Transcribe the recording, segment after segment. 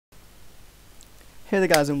Hey there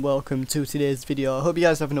guys, and welcome to today's video. I hope you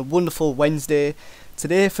guys are having a wonderful Wednesday.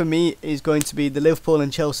 Today for me is going to be the Liverpool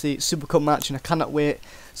and Chelsea Super Cup match, and I cannot wait.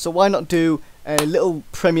 So why not do a little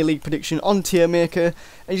Premier League prediction on Tier Maker?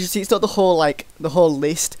 As you see, it's not the whole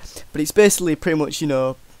list, but it's basically pretty much,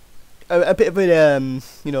 a bit of a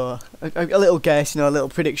a little guess, a little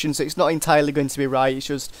prediction. So it's not entirely going to be right. It's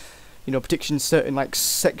just predictions certain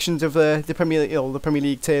sections of the Premier League, the Premier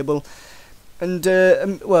League table. And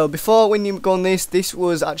well, before when you go on this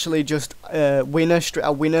was actually just a winner.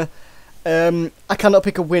 I cannot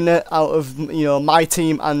pick a winner out of my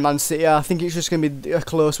team and Man City. I think it's just going to be a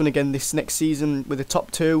close one again this next season with the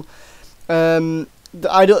top two. In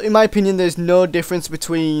my opinion, there's no difference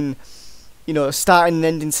between starting and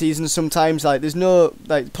ending seasons. Sometimes there's no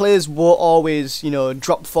players won't always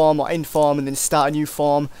drop form or end form and then start a new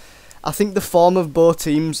form. I think the form of both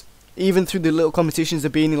teams, even through the little competitions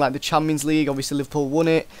they've been in, like the Champions League, obviously Liverpool won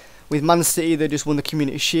it. With Man City, they just won the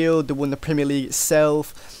Community Shield. They won the Premier League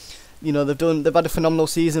itself. They've had a phenomenal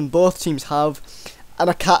season. Both teams have, and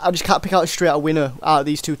I just can't pick out straight a winner out of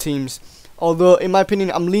these two teams. Although, in my opinion,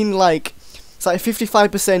 I'm leaning it's like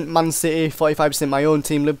 55% Man City, 45% my own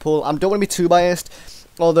team, Liverpool. I don't want to be too biased,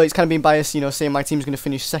 although it's kind of been biased, saying my team's going to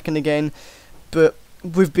finish second again. But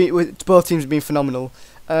both teams have been phenomenal.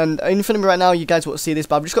 And in front of me right now, you guys won't see this,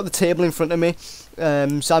 but I've just got the table in front of me.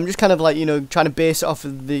 So I'm just kind of trying to base it off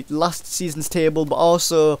of the last season's table, but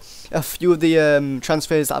also a few of the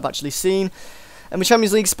transfers that I've actually seen. And the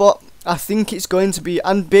Champions League spot, I think it's going to be,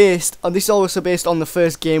 and this is also based on the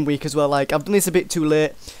first game week as well. I've done this a bit too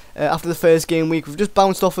late. After the first game week, we've just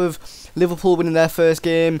bounced off of Liverpool winning their first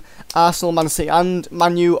game, Arsenal, Man City and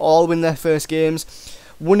Man U all win their first games.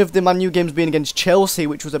 One of the Man U games being against Chelsea,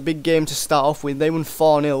 which was a big game to start off with. They won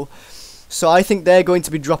 4-0. So I think they're going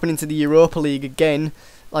to be dropping into the Europa League again,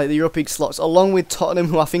 like the Europa League slots, along with Tottenham,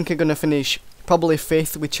 who I think are going to finish probably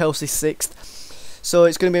 5th, with Chelsea 6th. So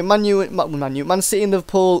it's going to be Man City and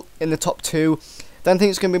Liverpool in the top two. Then I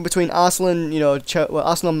think it's going to be between Arsenal and,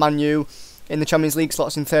 Arsenal and Man U in the Champions League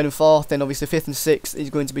slots in 3rd and 4th. Then obviously 5th and 6th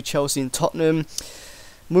is going to be Chelsea and Tottenham.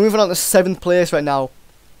 Moving on to 7th place right now.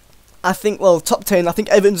 I think, top 10, I think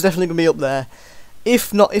Everton's definitely going to be up there.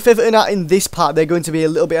 If Everton are in this part, they're going to be a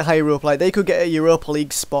little bit higher up. They could get a Europa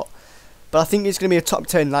League spot. But I think it's going to be a top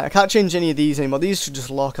 10. I can't change any of these anymore. These should just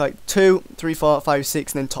lock. 2, 3, 4, 5,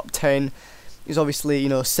 6, and then top 10 is obviously,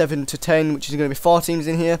 7 to 10, which is going to be 4 teams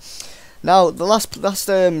in here. Now, the last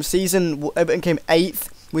season, Everton came 8th,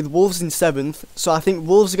 with Wolves in 7th. So I think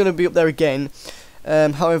Wolves are going to be up there again.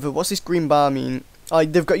 However, what's this green bar mean?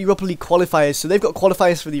 They've got Europa League qualifiers, so they've got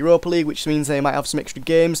qualifiers for the Europa League, which means they might have some extra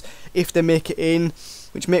games if they make it in,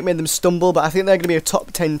 which made them stumble. But I think they're going to be a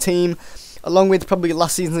top 10 team, along with probably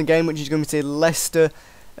last season again, which is going to be Leicester,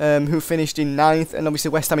 who finished in 9th, and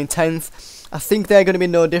obviously West Ham in 10th. I think they're going to be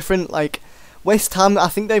no different. West Ham, I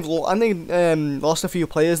think they've lost a few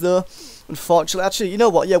players though, unfortunately. Actually, you know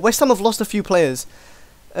what? Yeah, West Ham have lost a few players.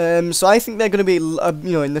 So I think they're going to be,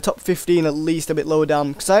 in the top 15 at least, a bit lower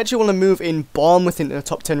down. Because I actually want to move in Bournemouth into the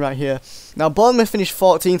top 10 right here. Now, Bournemouth finished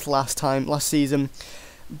 14th last season.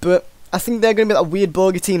 But I think they're going to be that weird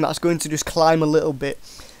bogey team that's going to just climb a little bit.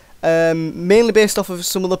 Mainly based off of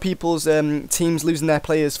some other people's teams losing their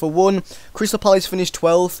players. For one, Crystal Palace finished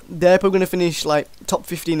 12th. They're probably going to finish, top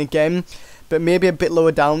 15 again. But maybe a bit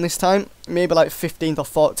lower down this time. Maybe, 15th or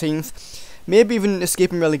 14th. Maybe even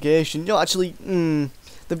escaping relegation.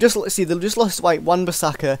 They've just lost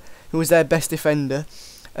Wan-Bissaka, who was their best defender.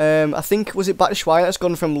 I think was it Batshuayi that's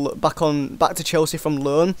gone back to Chelsea from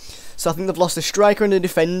loan. So I think they've lost a striker and a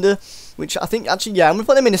defender, which I think I'm gonna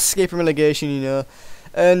put them in escaping relegation.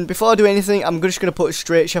 And before I do anything, I'm just gonna put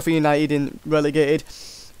straight Sheffield United in relegated.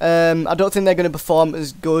 I don't think they're gonna perform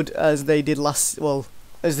as good as they did as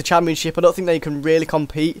the Championship. I don't think they can really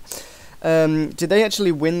compete. Did they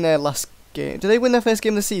actually win their last game? Did they win their first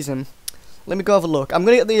game of the season? Let me go have a look. I'm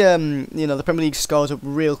going to get the the Premier League scores up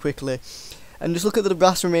real quickly. And just look at the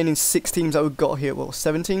last remaining 6 teams that we've got here.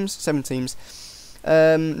 7 teams? 7 teams.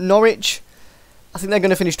 Norwich, I think they're going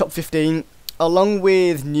to finish top 15. Along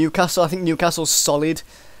with Newcastle. I think Newcastle's solid.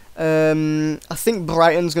 I think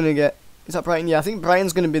Brighton's going to get... Is that Brighton? Yeah, I think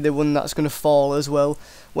Brighton's going to be the one that's going to fall as well.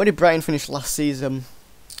 Where did Brighton finish last season?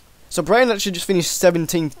 So Brighton actually just finished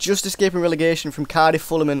 17th. Just escaping relegation from Cardiff,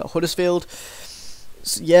 Fulham and Huddersfield.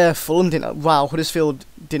 Yeah, Fulham didn't. Wow, Huddersfield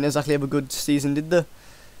didn't exactly have a good season, did they?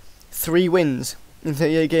 3 wins in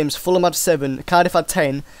 38 games. Fulham had 7. Cardiff had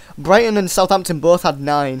 10. Brighton and Southampton both had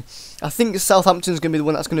 9. I think Southampton's going to be the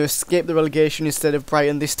one that's going to escape the relegation instead of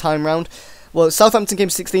Brighton this time round. Well, Southampton came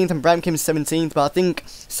 16th and Brighton came 17th, but I think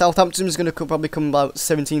Southampton's going to probably come about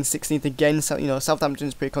 17th, 16th again. So,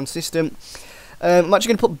 Southampton's pretty consistent. I'm actually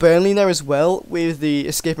going to put Burnley in there as well with the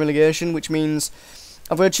escape relegation, which means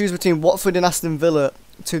I'm going to choose between Watford and Aston Villa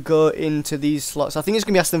to go into these slots. I think it's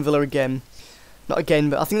going to be Aston Villa again. Not again,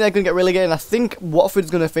 but I think they're going to get relegated, and I think Watford's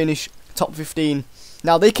going to finish top 15.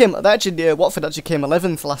 Now, Watford actually came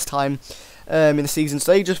 11th last time in the season,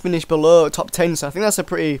 so they just finished below top 10, so I think that's a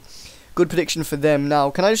pretty good prediction for them. Now,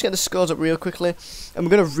 can I just get the scores up real quickly? And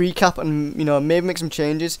we're going to recap and, maybe make some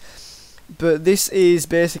changes. But this is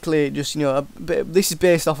basically just, this is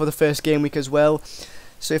based off of the first game week as well.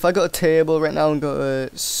 So if I got a table right now and go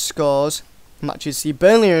to scores, matches, see,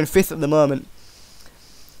 Burnley are in 5th at the moment.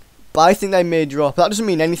 But I think they may drop. That doesn't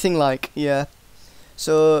mean anything, yeah.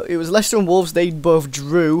 So it was Leicester and Wolves, they both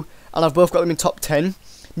drew, and I've both got them in top 10.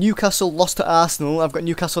 Newcastle lost to Arsenal. I've got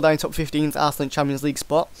Newcastle down in top 15th, Arsenal in Champions League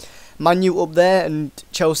spot. Man U up there, and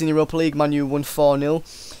Chelsea in the Europa League, Man U won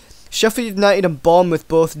 4-0. Sheffield United and Bournemouth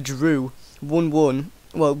both drew 1-1,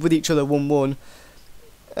 well, with each other 1-1.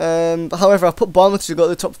 However, I've put Bournemouth to go to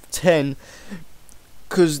the top 10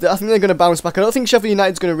 because I think they're going to bounce back. I don't think Sheffield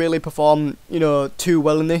United's going to really perform, too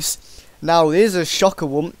well in this. Now, there's a shocker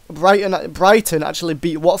one. Brighton actually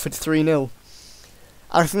beat Watford 3-0.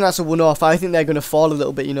 I think that's a one-off. I think they're going to fall a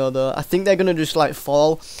little bit, though. I think they're going to just,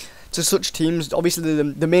 fall to such teams.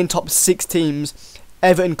 Obviously, the main top 6 teams,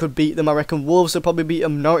 Everton could beat them, I reckon. Wolves will probably beat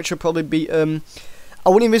them. Norwich will probably beat them. I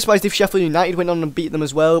wouldn't even be surprised if Sheffield United went on and beat them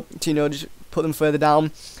as well, to, just put them further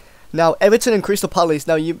down. Now, Everton and Crystal Palace,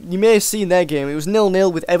 now you may have seen their game. It was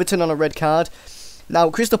 0-0 with Everton on a red card. Now,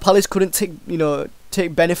 Crystal Palace couldn't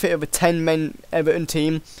take benefit of a 10-man Everton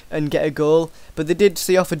team and get a goal, but they did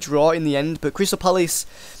see off a draw in the end. But Crystal Palace,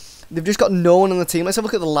 they've just got no one on the team. Let's have a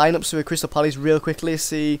look at the lineups for Crystal Palace real quickly.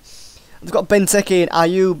 See, they've got Benteke and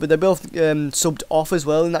Ayew, but they're both subbed off as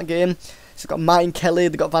well in that game. So they've got Martin Kelly,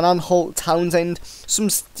 they've got Van Aanholt, Townsend, some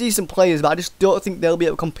decent players, but I just don't think they'll be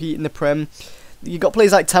able to compete in the Prem. You've got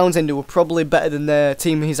players like Townsend who are probably better than the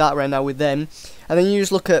team he's at right now with them. And then you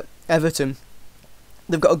just look at Everton.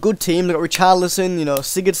 They've got a good team. They've got Richarlison,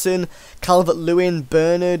 Sigurdsson, Calvert-Lewin,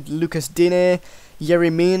 Bernard, Lucas Digne,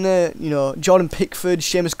 Yerry Mina, Jordan Pickford,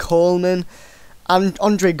 Seamus Coleman, and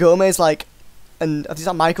Andre Gomez, and is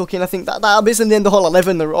that Michael Keane? I think that basically named the whole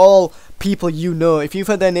 11. They're all people you know. If you've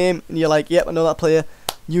heard their name and you're like, yep, I know that player,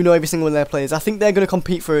 you know every single one of their players. I think they're going to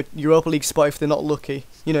compete for a Europa League spot if they're not lucky.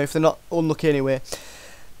 If they're not unlucky anyway.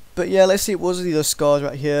 But yeah, let's see what was the scores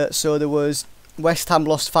right here. So there was West Ham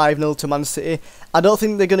lost 5-0 to Man City. I don't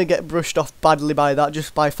think they're going to get brushed off badly by that,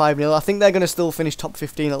 just by 5-0. I think they're going to still finish top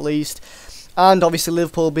 15 at least. And obviously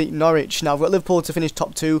Liverpool beat Norwich. Now I've got Liverpool to finish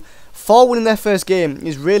top 2. 4-1 in their first game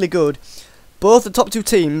is really good. Both the top 2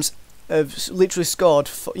 teams have literally scored,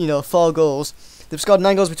 4 goals. They've scored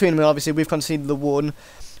 9 goals between them, and obviously we've conceded the 1.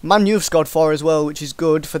 Man U have scored 4 as well, which is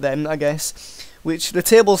good for them, I guess. Which the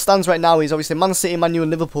table stands right now is obviously Man City, Man U,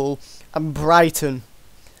 and Liverpool, and Brighton.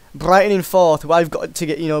 Brighton in 4th, who I've got to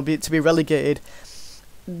get, to be relegated.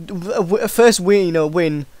 A first win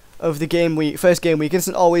of the first game week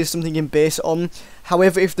isn't always something you can base it on.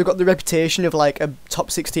 However, if they've got the reputation of a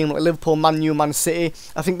top 6 team like Liverpool, Man U, Man City,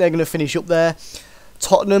 I think they're going to finish up there.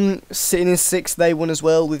 Tottenham sitting in 6th, they won as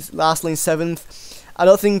well, with Arsenal in 7th. I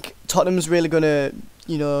don't think Tottenham's really going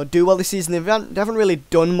to do well this season. They haven't really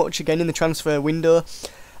done much again in the transfer window.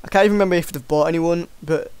 I can't even remember if they've bought anyone,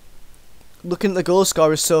 but looking at the goal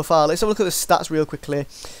scorers so far, let's have a look at the stats real quickly.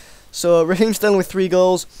 So, Raheem Sterling with 3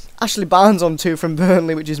 goals, Ashley Barnes on 2 from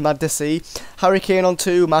Burnley, which is mad to see, Harry Kane on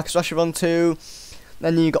 2, Marcus Rashford on 2,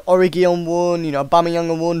 then you got Origi on 1, Aubameyang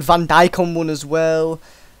on 1, Van Dijk on 1 as well,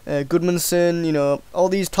 Goodmanson, all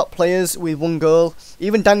these top players with 1 goal.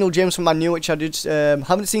 Even Daniel James from Man U, which I just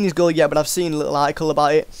haven't seen his goal yet, but I've seen a little article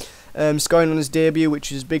about it, scoring on his debut,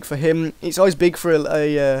 which is big for him. It's always big for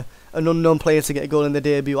an unknown player to get a goal in their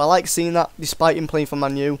debut. I like seeing that, despite him playing for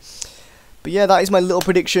Man U. But yeah, that is my little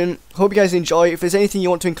prediction. Hope you guys enjoy. If there's anything you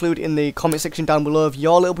want to include in the comment section down below of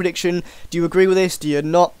your little prediction, do you agree with this? Do you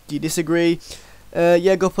not? Do you disagree?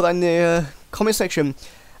 Yeah, go put that in the comment section.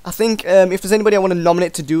 I think if there's anybody I want to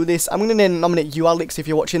nominate to do this, I'm going to nominate you, Alex, if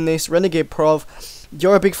you're watching this. Renegade Prov.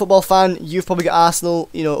 You're a big football fan. You've probably got Arsenal,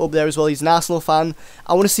 up there as well. He's an Arsenal fan.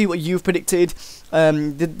 I want to see what you've predicted.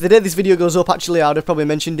 The day this video goes up, actually, I'd have probably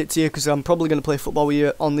mentioned it to you because I'm probably going to play football with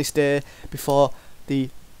you on this day before the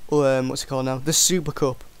what's it called now? The Super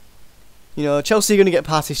Cup. Chelsea are going to get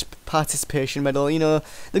participation medal. They're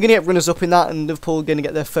going to get runners up in that, and Liverpool are going to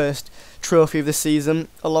get their first trophy of the season,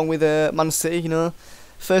 along with Man City.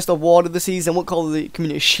 First award of the season. We'll call the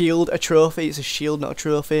Community Shield a trophy. It's a shield, not a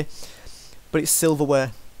trophy, but it's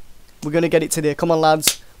silverware. We're going to get it today. Come on,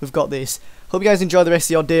 lads. We've got this. Hope you guys enjoy the rest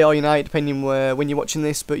of your day or your night, depending when you're watching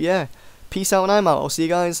this. But yeah, peace out and I'm out. I'll see you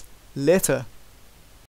guys later.